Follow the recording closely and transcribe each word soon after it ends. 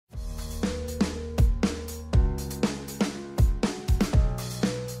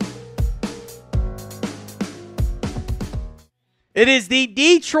It is the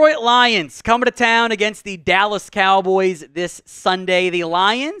Detroit Lions coming to town against the Dallas Cowboys this Sunday. The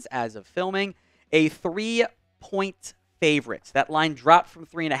Lions, as of filming, a 3-point favorite. That line dropped from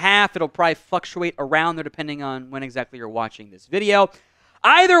 3.5. It'll probably fluctuate around there depending on when exactly you're watching this video.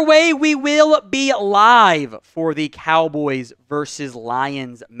 Either way, we will be live for the Cowboys versus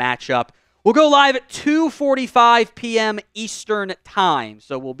Lions matchup. We'll go live at 2:45 p.m. Eastern Time.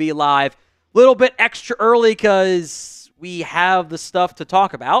 So we'll be live a little bit extra early because we have the stuff to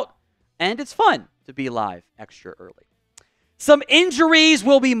talk about, and it's fun to be live extra early. Some injuries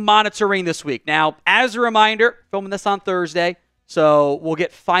we'll be monitoring this week. Now, as a reminder, filming this on Thursday, so we'll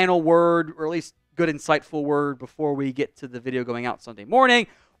get final word, or at least good, insightful word before we get to the video going out Sunday morning.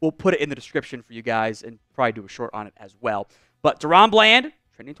 We'll put it in the description for you guys and probably do a short on it as well. But Daron Bland,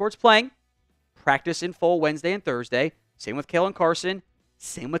 trending towards playing, practice in full Wednesday and Thursday. Same with Caelen Carson.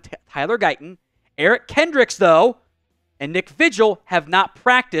 Same with Tyler Guyton. Eric Kendricks, though, and Nick Vigil have not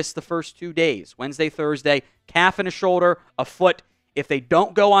practiced the first 2 days. Wednesday, Thursday, calf and a shoulder, a foot. If they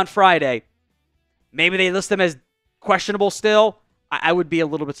don't go on Friday, maybe they list them as questionable still. I would be a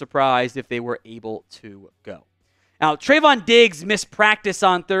little bit surprised if they were able to go. Now, Trevon Diggs missed practice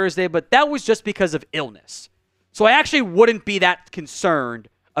on Thursday, but that was just because of illness. So I actually wouldn't be that concerned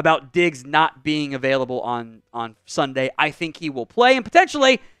about Diggs not being available on Sunday. I think he will play, and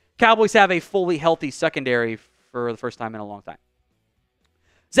potentially Cowboys have a fully healthy secondary for the first time in a long time.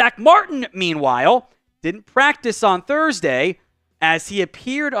 Zack Martin, meanwhile, didn't practice on Thursday as he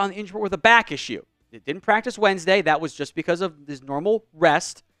appeared on the injury report with a back issue. It didn't practice Wednesday. That was just because of his normal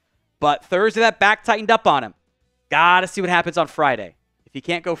rest. But Thursday, that back tightened up on him. Got to see what happens on Friday. If he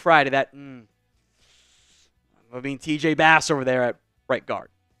can't go Friday, TJ Bass over there at right guard.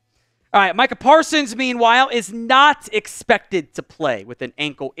 All right, Micah Parsons, meanwhile, is not expected to play with an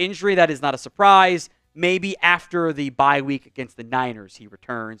ankle injury. That is not a surprise. Maybe after the bye week against the Niners, he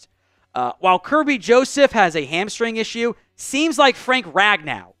returns. While Kirby Joseph has a hamstring issue, seems like Frank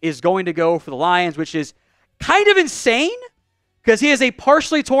Ragnow is going to go for the Lions, which is kind of insane because he has a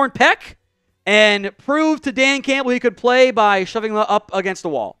partially torn pec and proved to Dan Campbell he could play by shoving him up against the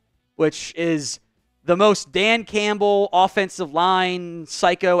wall, which is the most Dan Campbell offensive line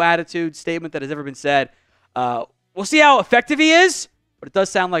psycho attitude statement that has ever been said. We'll see how effective he is, but it does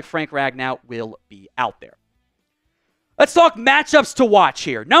sound like Frank Ragnow will be out there. Let's talk matchups to watch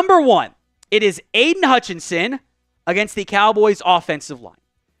here. Number one, it is Aiden Hutchinson against the Cowboys offensive line.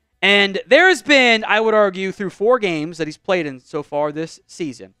 And there has been, I would argue, through 4 games that he's played in so far this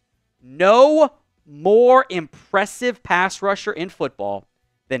season, no more impressive pass rusher in football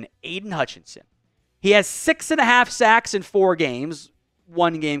than Aiden Hutchinson. He has 6.5 sacks in 4 games,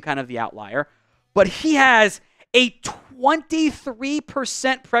 1 game kind of the outlier, but he has a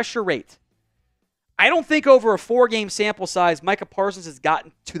 23% pressure rate. I don't think over a 4-game sample size, Micah Parsons has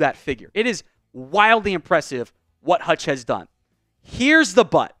gotten to that figure. It is wildly impressive what Hutch has done. Here's the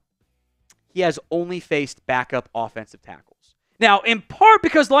but. He has only faced backup offensive tackles. Now, in part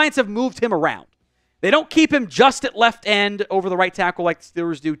because Lions have moved him around. They don't keep him just at left end over the right tackle like the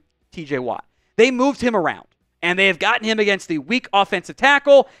Steelers do TJ Watt. They moved him around, and they have gotten him against the weak offensive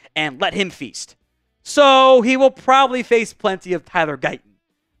tackle and let him feast. So he will probably face plenty of Tyler Guyton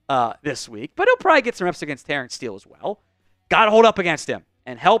this week, but he'll probably get some reps against Terrence Steele as well. Got to hold up against him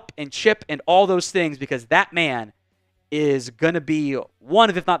and help and chip and all those things because that man is going to be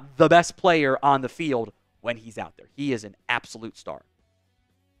one of, if not the best player on the field when he's out there. He is an absolute star.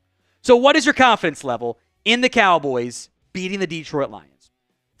 So what is your confidence level in the Cowboys beating the Detroit Lions?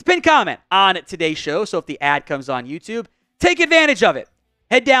 It's a pinned comment on today's show, so if the ad comes on YouTube, take advantage of it.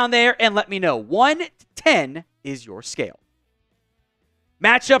 Head down there and let me know. 1 to 10 is your scale.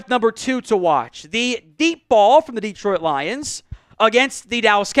 Matchup number 2 to watch. The deep ball from the Detroit Lions against the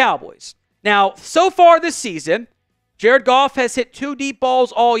Dallas Cowboys. Now, so far this season, Jared Goff has hit 2 deep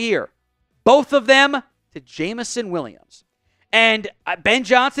balls all year. Both of them to Jamison Williams. And Ben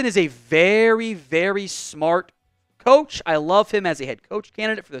Johnson is a very, very smart coach. I love him as a head coach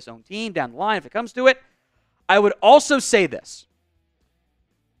candidate for this own team down the line if it comes to it. I would also say this.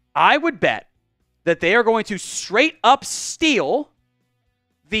 I would bet that they are going to straight up steal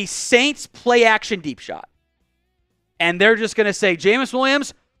the Saints play-action deep shot. And they're just going to say, Jameis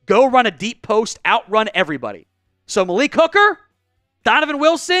Williams, go run a deep post, outrun everybody. So Malik Hooker, Donovan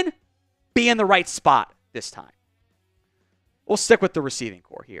Wilson, be in the right spot this time. We'll stick with the receiving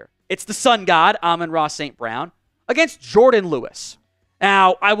core here. It's the sun god, Amon-Ra St. Brown, against Jordan Lewis.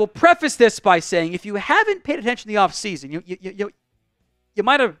 Now, I will preface this by saying, if you haven't paid attention to the offseason, you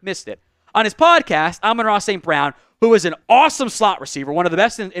might have missed it. On his podcast, Amon-Ra St. Brown, who is an awesome slot receiver, one of the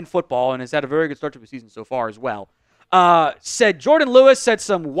best in football, and has had a very good start to the season so far as well, said Jordan Lewis said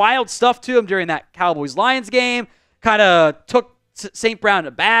some wild stuff to him during that Cowboys-Lions game, kind of took St. Brown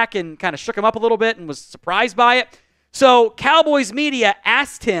aback and kind of shook him up a little bit and was surprised by it. So Cowboys media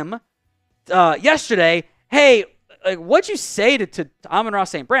asked him yesterday, hey, what'd you say to Amon-Ra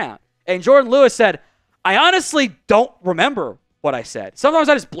St. Brown? And Jordan Lewis said, I honestly don't remember what I said. Sometimes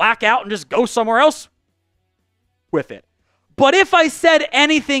I just black out and just go somewhere else with it. But if I said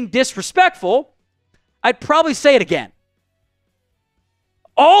anything disrespectful, I'd probably say it again.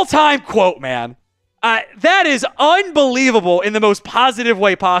 All-time quote, man. That is unbelievable in the most positive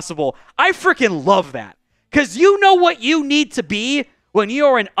way possible. I freaking love that. Because you know what you need to be when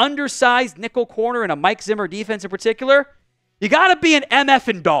you're an undersized nickel corner in a Mike Zimmer defense in particular? You got to be an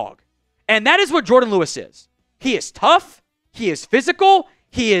MFing dog. And that is what Jordan Lewis is. He is tough. He is physical.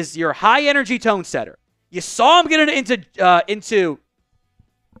 He is your high-energy tone setter. You saw him get into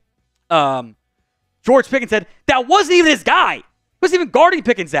George Pickens said that wasn't even his guy. He wasn't even guarding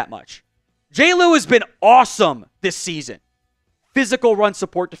Pickens that much. J. Lou has been awesome this season. Physical run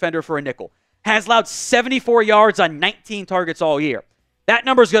support defender for a nickel. Has allowed 74 yards on 19 targets all year. That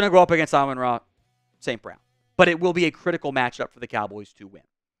number is going to go up against Amon-Ra St. Brown. But it will be a critical matchup for the Cowboys to win.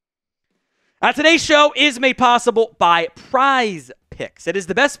 Now, today's show is made possible by Prize Picks. It is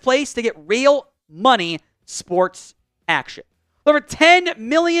the best place to get real money sports action. Over 10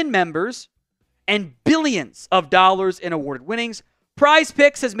 million members and billions of dollars in awarded winnings. Prize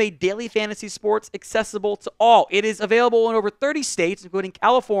Picks has made daily fantasy sports accessible to all. It is available in over 30 states, including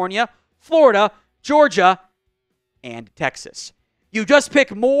California, Florida, Georgia, and Texas. You just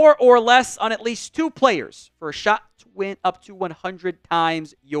pick more or less on at least 2 players for a shot to win up to 100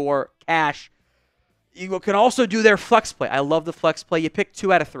 times your cash. You can also do their flex play. I love the flex play. You pick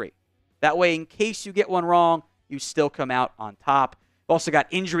 2 out of 3. That way, in case you get one wrong, you still come out on top. You've also got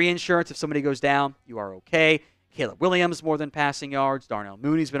injury insurance. If somebody goes down, you are okay. Caleb Williams, more than passing yards. Darnell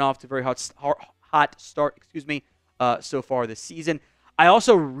Mooney's been off to a very hot start, so far this season. I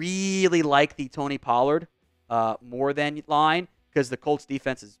also really like the Tony Pollard more than line because the Colts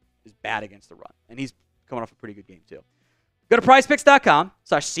defense is bad against the run. And he's coming off a pretty good game, too. Go to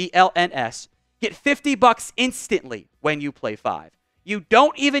prizepicks.com/CLNS. Get $50 instantly when you play 5. You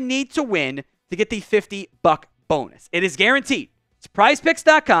don't even need to win to get the $50 bonus. It is guaranteed. It's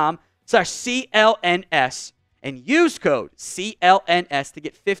prizepicks.com/CLNS and use code CLNS to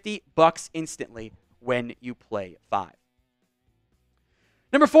get $50 instantly when you play 5.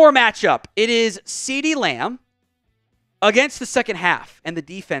 Number 4 matchup. It is CeeDee Lamb against the second half and the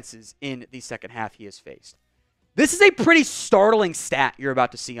defenses in the second half he has faced. This is a pretty startling stat you're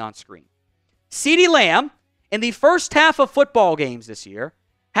about to see on screen. CeeDee Lamb, in the first half of football games this year,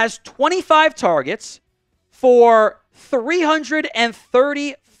 has 25 targets for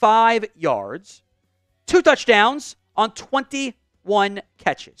 335 yards, 2 touchdowns on 21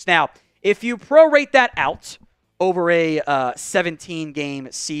 catches. Now, if you prorate that out over a 17-game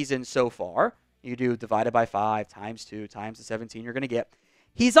season so far, you do divided by 5 times 2 times the 17 you're going to get.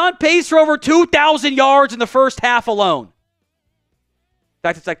 He's on pace for over 2,000 yards in the first half alone. In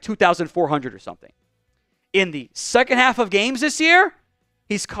fact, it's like 2,400 or something. In the second half of games this year,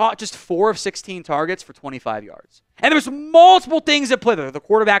 he's caught just 4 of 16 targets for 25 yards. And there's multiple things at play there. The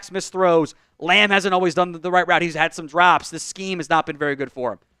quarterback's missed throws. Lamb hasn't always done the right route. He's had some drops. The scheme has not been very good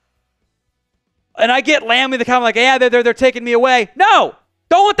for him. And I get Lamb in the comment like, yeah, they're taking me away. No,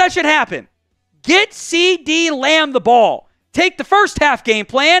 don't let that shit happen. Get CeeDee Lamb the ball. Take the first half game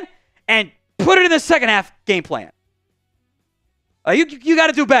plan and put it in the second half game plan. You got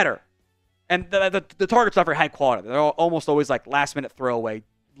to do better. And the targets are very high quality. They're almost always like last-minute throwaway,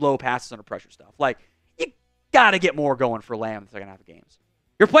 low passes under pressure stuff. Like, you got to get more going for Lamb in the second half of games.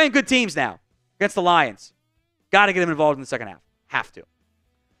 You're playing good teams now against the Lions. Got to get them involved in the second half. Have to.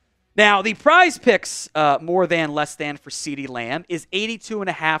 Now, the prize picks more than less than for CeeDee Lamb is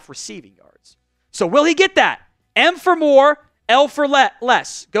 82.5 receiving yards. So will he get that? M for more, L for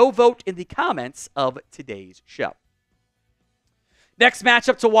less. Go vote in the comments of today's show. Next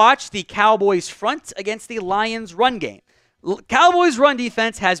matchup to watch, the Cowboys front against the Lions run game. Cowboys run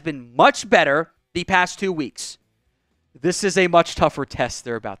defense has been much better the past 2 weeks. This is a much tougher test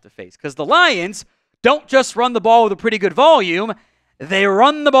they're about to face because the Lions don't just run the ball with a pretty good volume, they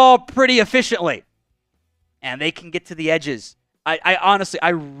run the ball pretty efficiently. And they can get to the edges. I honestly, I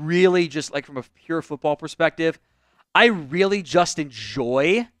really just, like from a pure football perspective, I really just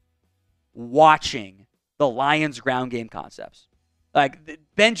enjoy watching the Lions ground game concepts. Like,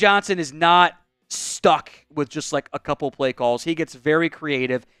 Ben Johnson is not stuck with just like a couple play calls. He gets very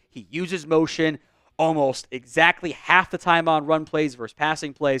creative. He uses motion almost exactly half the time on run plays versus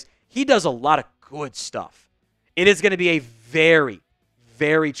passing plays. He does a lot of good stuff It is going to be a very,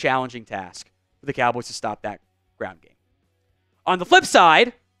 very challenging task for the Cowboys to stop that ground game. On the flip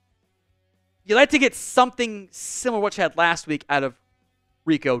side, you like to get something similar to what you had last week out of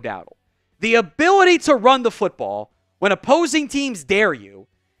Rico Dowdle. The ability to run the football when opposing teams dare you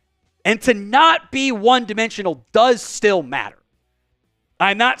and to not be one-dimensional does still matter.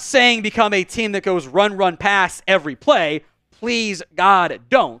 I'm not saying become a team that goes run, run, pass every play. Please, God,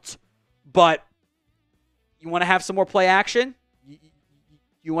 don't. But you want to have some more play action?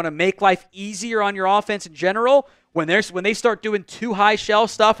 You want to make life easier on your offense in general? When they start doing too high shell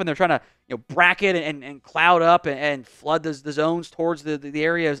stuff and they're trying to bracket and cloud up and flood the zones towards the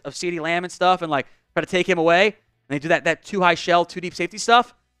area of CeeDee Lamb and stuff and like try to take him away, and they do that too high shell, too deep safety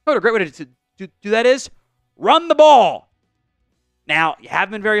stuff, what a great way to do that is run the ball. Now, you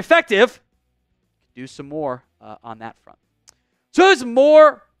haven't been very effective. Do some more on that front. So there's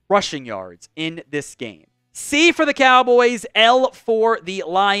more rushing yards in this game. C for the Cowboys, L for the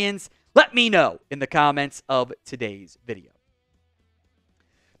Lions. Let me know in the comments of today's video.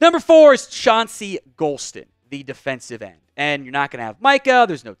 Number 4 is Chauncey Golston, the defensive end. And you're not going to have Micah.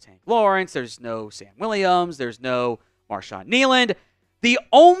 There's no Tank Lawrence. There's no Sam Williams. There's no Marshawn Kneeland. The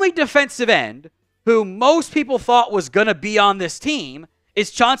only defensive end who most people thought was going to be on this team is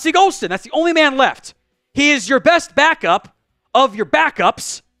Chauncey Golston. That's the only man left. He is your best backup of your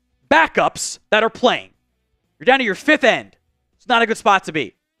backups that are playing. You're down to your 5th end. It's not a good spot to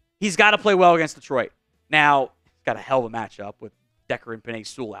be. He's got to play well against Detroit. Now, he's got a hell of a matchup with Decker and Penei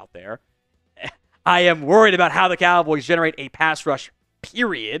Sewell out there. I am worried about how the Cowboys generate a pass rush,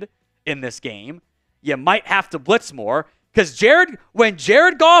 period, in this game. You might have to blitz more because when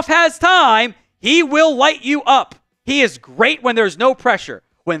Jared Goff has time, he will light you up. He is great when there's no pressure.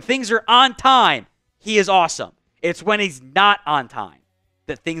 When things are on time, he is awesome. It's when he's not on time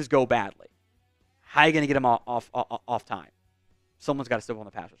that things go badly. How are you going to get him off time? Someone's got to step on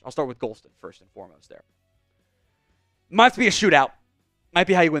the pass rush. I'll start with Golston first and foremost there. Might be a shootout. Might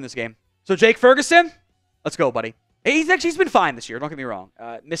be how you win this game. So Jake Ferguson, let's go, buddy. He's been fine this year. Don't get me wrong.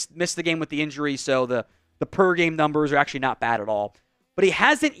 Missed the game with the injury, so the per game numbers are actually not bad at all. But he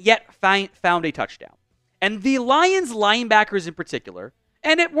hasn't yet found a touchdown. And the Lions linebackers in particular,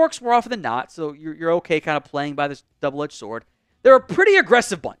 and it works more often than not, so you're okay kind of playing by this double-edged sword. They're a pretty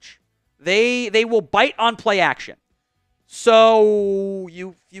aggressive bunch. They will bite on play action. So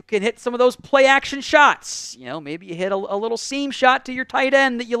you can hit some of those play action shots. Maybe you hit a little seam shot to your tight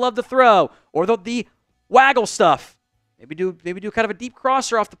end that you love to throw, or the waggle stuff. Maybe do kind of a deep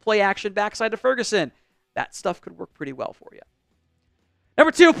crosser off the play action backside to Ferguson. That stuff could work pretty well for you.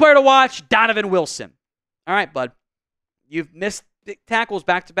 Number 2 player to watch, Donovan Wilson. All right, bud. You've missed tackles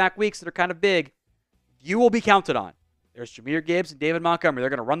back-to-back weeks that are kind of big. You will be counted on. There's Jahmyr Gibbs and David Montgomery. They're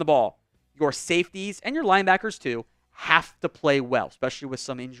going to run the ball. Your safeties and your linebackers too have to play well, especially with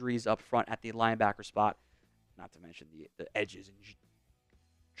some injuries up front at the linebacker spot, not to mention the edges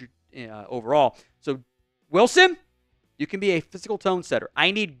and overall. So Wilson, you can be a physical tone setter.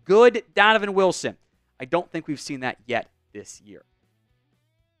 I need good Donovan Wilson. I don't think we've seen that yet this year.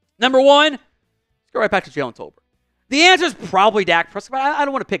 Number 1, let's go right back to Jalen Tolbert. The answer is probably Dak Prescott, but I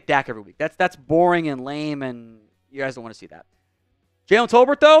don't want to pick Dak every week. That's boring and lame, and you guys don't want to see that. Jalen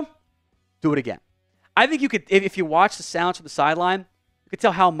Tolbert, though, do it again. I think you could, if you watch the sounds from the sideline, you could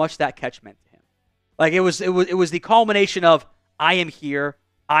tell how much that catch meant to him. Like it was the culmination of I am here,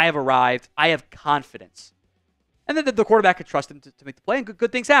 I have arrived, I have confidence, and then the quarterback could trust him to make the play, and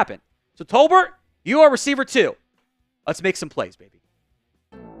good things happen. So Tolbert, you are receiver 2. Let's make some plays, baby.